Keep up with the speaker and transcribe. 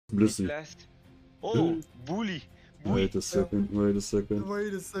Blissey. Blast. Oh, bully. Bully. Wait a second, wait a second.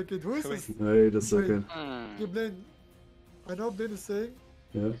 Wait a second, who is this? Wait a second. Okay, Blaine. I know Blaine is saying,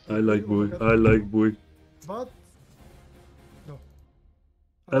 Yeah, I like Bui. I like Bui. but... No.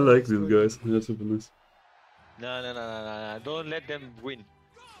 I like these guys. They're super nice. No. Don't let them win.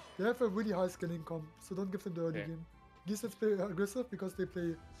 They have a really high scaling comp, so don't give them the early game. These sets play aggressive because they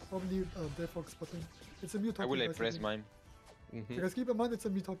play probably their Fox button. It's a new top I will lane, like press mine. Because keep in mind it's a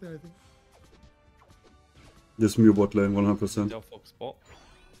new top lane, I think. This Mew bot lane, 100%. Their Fox spot.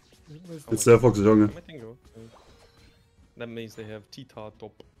 It's their Fox jungle. That means they have T-Tar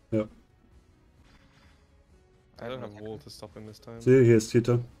top. Yeah. I don't have wall to stop him this time. See, here's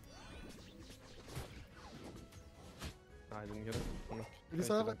Tita. I didn't get it. Because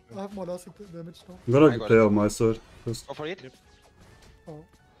I have more last damage now. I'm gonna play on my side first. Go for it. Yep. Oh.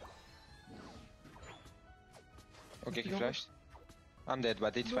 Okay, he flashed. I'm dead,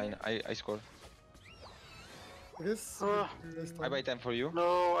 but it's fine. I score. I guess. I buy time for you.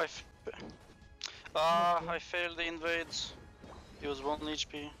 No, I failed the invades. He was 1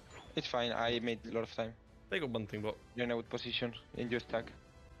 HP. It's fine. I made a lot of time. They got one thing, but You're in a good position in your stack.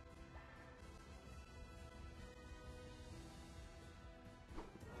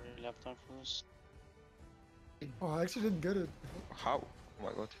 I really have time for this. Oh, I actually didn't get it. How? Oh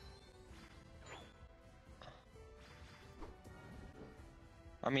my god.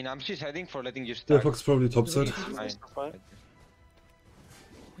 I mean, I'm just heading for letting you Their stack. Fox probably top side. Fine.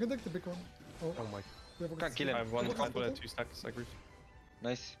 You can take the big one. oh my. Can't kill I him. have one. I have 2 stacks. I agree.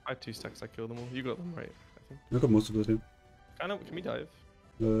 Nice. I have 2 stacks. I killed them all. You got them right, I think. I got most of it here. Can we dive?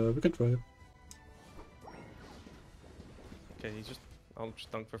 We can try. Okay, I'll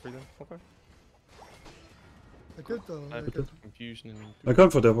just dunk for free then. Okay. I killed I have killed. confusion and. I come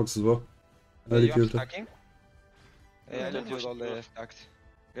for their Fox as well. I You have killed it. stacking? Yeah, I let you all the stacks.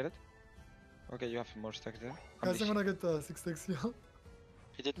 Get it? Okay, you have more stacks there. Guys, I'm gonna get 6 stacks here.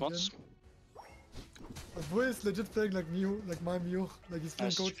 He did once. But Boy is legit playing like Mew, like my Mew. Like he's playing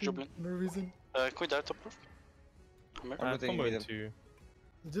Nice, coaching Jubilant. for no reason. Can we dive top roof? I'm Combo rotating middle. into.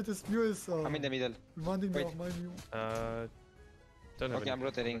 Legit his Mew is I'm in the middle. reminding me Wait. of my Mew. Don't have Okay, any. I'm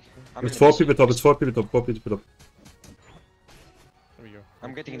rotating. I'm It's in the 4 middle. people top, it's 4 people top, 4 people top. There we go.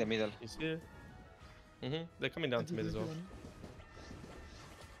 I'm getting in the middle. He's here. They're coming down to mid as well.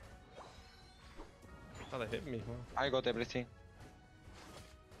 Oh, they hit me. Wow. I got everything.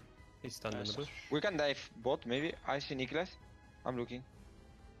 He's stunned in the bush. We can dive bot, maybe. I see Nicholas. I'm looking.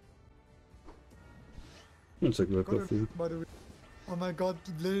 One second, I've Got got for you. it, by the way. Oh my god,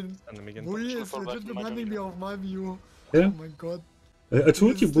 Blaine. Stun them again. Boy is Fall back legit to my reminding me jungle. of my Mew. Yeah. Oh my god. I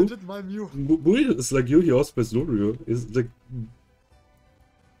told This you, is Bui. legit my Mew. Bui is like you, he also plays Lurio. Is like.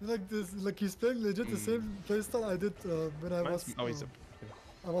 Like this, like he's playing legit the same playstyle I did when I was. Oh, he's up.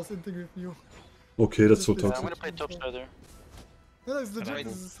 I was inting with Mew. Okay, that's so Yeah, I'm toxic. gonna play top side there. Yeah, it's legit.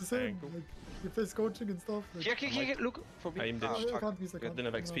 Triangle. It's the same. Triangle. Like he plays coaching and stuff. Like, Here, look for me. I aimed it. Ah, I fuck. can't miss. I Good. can't. Didn't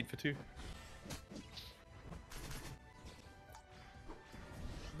have X speed for 2.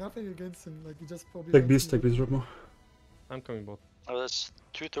 Nothing against him. Like he just probably. Take wants beast right now. I'm coming bot. Oh, that's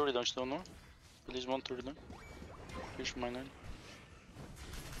 230 dunks down now. At least 130 dunk. Huge for my 9.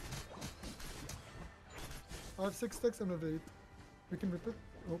 I have 6 stacks and I have 8. We can rip it.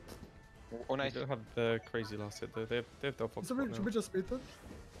 Oh. Oh, They nice. don't have the crazy last hit though. They have their Fox So spot should we now. just wait then?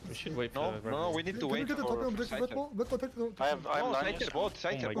 We should wait No, for no, we need to Can we wait get the top for objective Scyther. bot? Let protect the. I have No, 9 Scyther years. bot,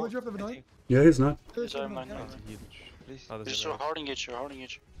 Scyther my bot. God. You have the nine? Yeah, he's not. Yes, I have 9 Yeah, years. he's huge. Please. Oh, there's This is a your harding gauge, your harding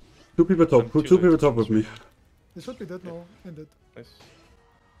gauge. 2 people top, I'm 2 too people late. top with me. They should be dead now. And dead. Nice.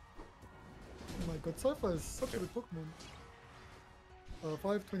 Oh my god, Cypher is such a good Pokemon.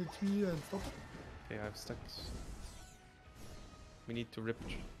 523 and stop. Okay, I have stacks. We need to rip.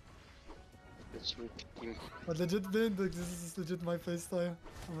 It's ripping. But legit, Blaine, like, this is legit my playstyle.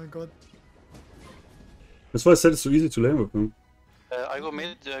 Oh my god. That's why I said it's so easy to lane with him. I go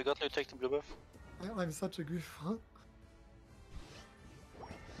mid, got you take the blue buff. I'm such a grief. Huh?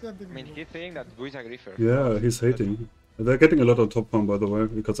 Yeah, I'm I taking mean, blue. he's saying that Bui is a griefer. Yeah, he's hating. They're getting a lot of top farm by the way,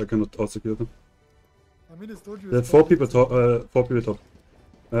 because I cannot out-secure them. I mean, it's told you. There are it's 4 not- people top, 4 people top.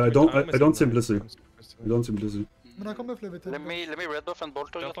 I don't see Blissey. I don't see Blissey. I'm gonna come and play with him. Let me red buff and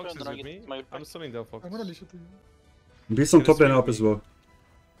bolt target Delphox and is then I with me. get my I'm stunning Delphox. I'm gonna leash it to you. Beast on Can I top lane swing up as me? well.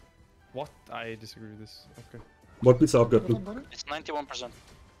 What? I disagree with this. Okay. What beats up, got If I'm me. done it? It's 91%.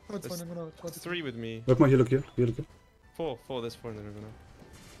 Oh, it's There's fine. I'm gonna try to. 3 with me. Look my heal here, heal here. 4, there's 4 in the river now.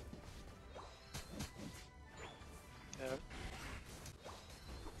 Yeah.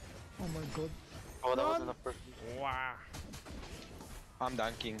 Oh my god. Oh, that was Run! enough person. Wow. I'm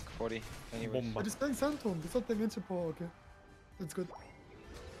dunking 40. Anyway. Bomba. But he's playing Sandtome. He's not playing Ancient Power. Okay. That's good.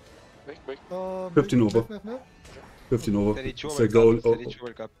 Break. 15 over. Left. 15 over. 32 It's over like the old. cup, 32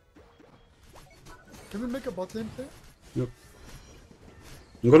 over cup. Can we make a bot lane play?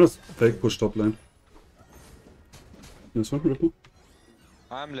 I'm gonna fake push top lane. Yes, one ripple.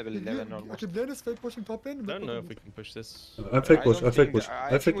 I'm level 11 almost. Okay, Blaine is fake pushing top lane. I don't know if we can push this. I fake push. don't I fake think push. that- I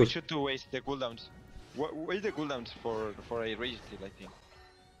fake think we push. should to waste the cooldowns. Waste the cooldowns for a rage steal, I think.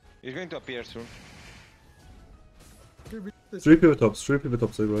 He's going to appear soon. Okay, we this. 3 pivot tops. 3 pivot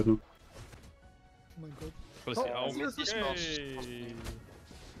tops like right now. Oh my god. Let's see. Oh, Oh, seriously?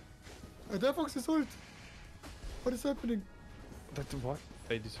 yay! Defox is ult. What is happening? What?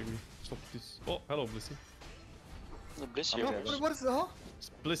 I disagree. Stop this. Oh, hello, Blissey. The Bliss Okay, here. okay. What is that? Huh?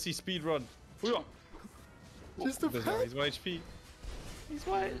 Blissey speedrun. Booyah! She's too He's fast. 1 HP. He's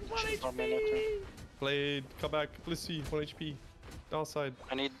 1 HP. Played. Come back. Blissey. 1 HP. Downside.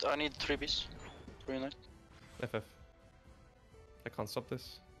 I need 3 Bs. 3 unite. FF. I can't stop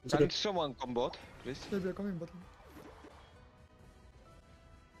this. It's Can okay. someone come bot, please? Yeah, we are coming bottom.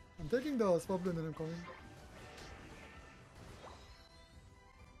 I'm taking the swap lane and I'm coming.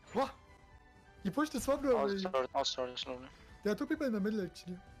 What? He pushed the swap lane already. I'll start it slowly. There are 2 people in the middle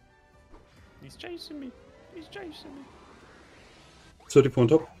actually. He's chasing me. He's chasing me. 34 on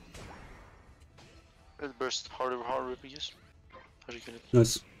top. It burst harder, because. How do you kill it?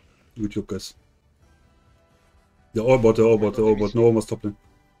 Nice. Good job, guys. Yeah, all bot. No one was top lane.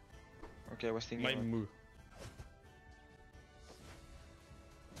 Okay, I was thinking. My about- move.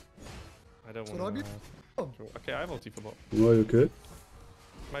 I don't Should want I to. be- Oh. Okay, I have ulti for bot. Are you okay?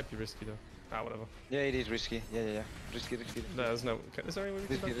 Might be risky though. Ah, whatever. Yeah, it is risky. Yeah. Risky. There's no. Is there any way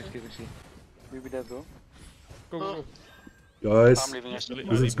we can Risky. Maybe that though. Go. Guys, I'm leaving actually.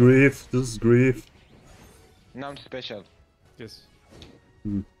 this is grief. This is grief. Nouns special. Yes.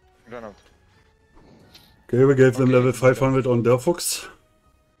 Run out. Okay, we gave them Okay, level good 500 on their Fox.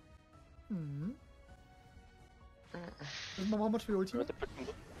 How much for your ulti?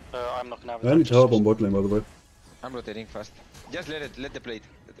 I'm not gonna have I need help on bot lane, by the way. I'm rotating fast. Just let the plate.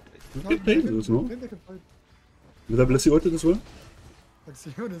 You can play this, no? They can fight. With that Blissey ulted as well? Like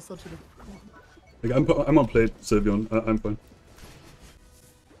Sylveon is such a good. Like, I'm on plate, Sylveon. I'm fine.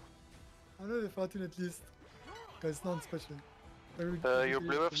 I know they're fighting at least. Guys, non special. Your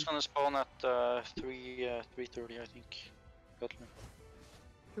blue buff is gonna spawn at 3:30, I think. Bottom.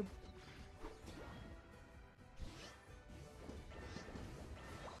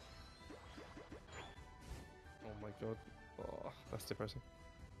 Oh my god. Oh, that's depressing.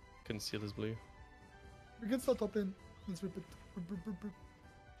 Couldn't seal his blue. We can start top lane. Let's rip it.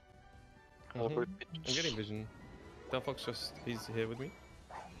 I'm getting vision. Delphox just, he's here with me.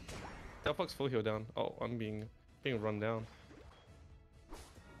 Delphox full heal down. Oh, I'm being run down.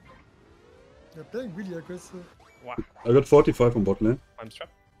 They're playing really aggressive. Wow. I got 45 on bot lane. I'm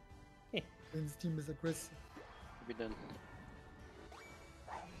strapped. Lane's team is aggressive. Be done.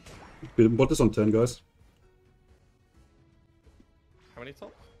 Bot is on 10, guys. How many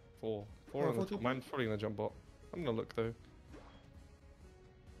top? 4. 4 Yeah, on the 4 top. top. Mine's probably gonna jump bot. I'm gonna look though.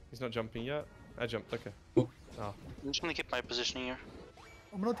 He's not jumping yet. I jumped, okay. Oh. Ah. I'm just gonna keep my positioning here.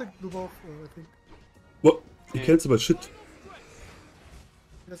 I'm gonna take blue buff, I think. What? He cancels my shit.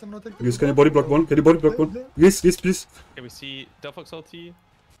 Yes, I'm gonna take the Yes, blue can you buff. body block one? Can you body block one? Yes, please. Okay, we see Delphox ulti.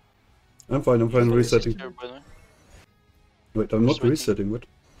 I'm fine, resetting. Here, by the way. Wait, I'm not Just waiting. resetting, what?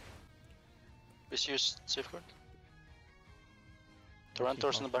 Let's use safeguard.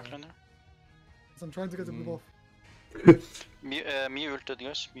 Torrentor's in the back line there. So I'm trying to get the blue buff. Me ulted,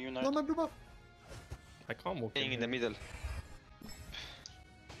 guys. Me unite. No, my blue buff! I can't walk Staying in the here. middle.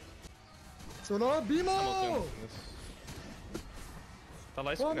 Solar I'm ulting Beamo! on this. That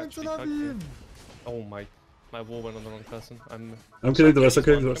light Come swing on, actually Solar tagged me. Beam! Oh my wall went on the wrong person. I'm killing the rest, I'm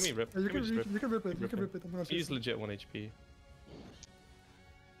killing the Can we rest. rip? Yeah, you Can we can just rip? rip it, you can rip it. I'm gonna He's chase it. legit 1 HP.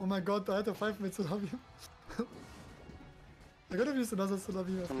 Oh my god, I had a 5-minute Solar Beam. I gotta use another Solar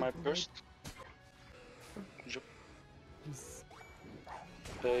Beam. On my burst. Jeez.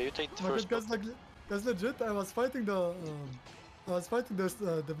 You take the Oh my first. god, guys, legit, I was fighting the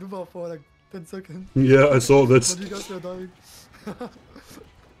blue buff for like 10 seconds. Yeah, I saw But that. you guys were dying.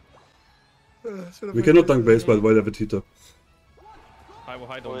 We cannot dunk base, by the way, they have a Tita. I will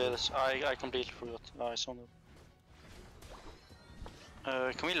hide Oh on yeah, this. I completely forgot. I saw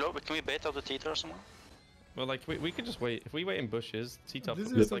that. Can we bait out the Tita or something? Well, like, we could just wait. If we wait in bushes, T-Top This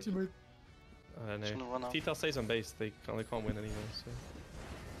is is like... ultimate. I don't Just gonna know. run out. T-Top stays on base, they can't win anyway, so...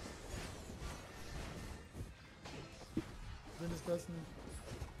 Then it's passing.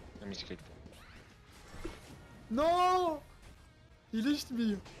 I misclicked. No! He leashed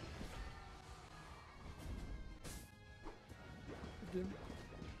me. Okay.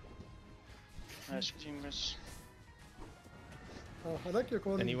 Nice game, guys. I like your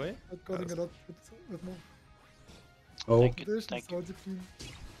calling. Anyway, Not calling a lot with more. Oh, Thank you. Foundation, Thank you. Sergeant clean.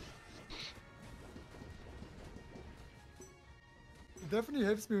 It definitely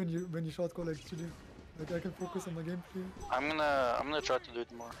helps me when you short call actually. Like I can focus on my gameplay. I'm gonna try to do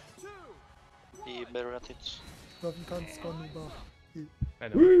it more. Be better at it. But you can't score me back. I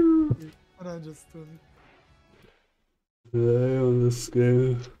know. And I just on this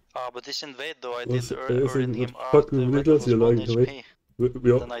game. Ah, but this invade though, I Was did er early is game een fucking the Niklas, Red you was like 1 the way. HP.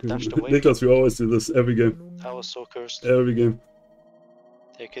 We Then I dashed away. Niklas, we always do this every game. I was so cursed. Every game.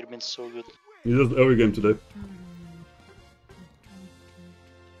 They could have been so good. You did every game today.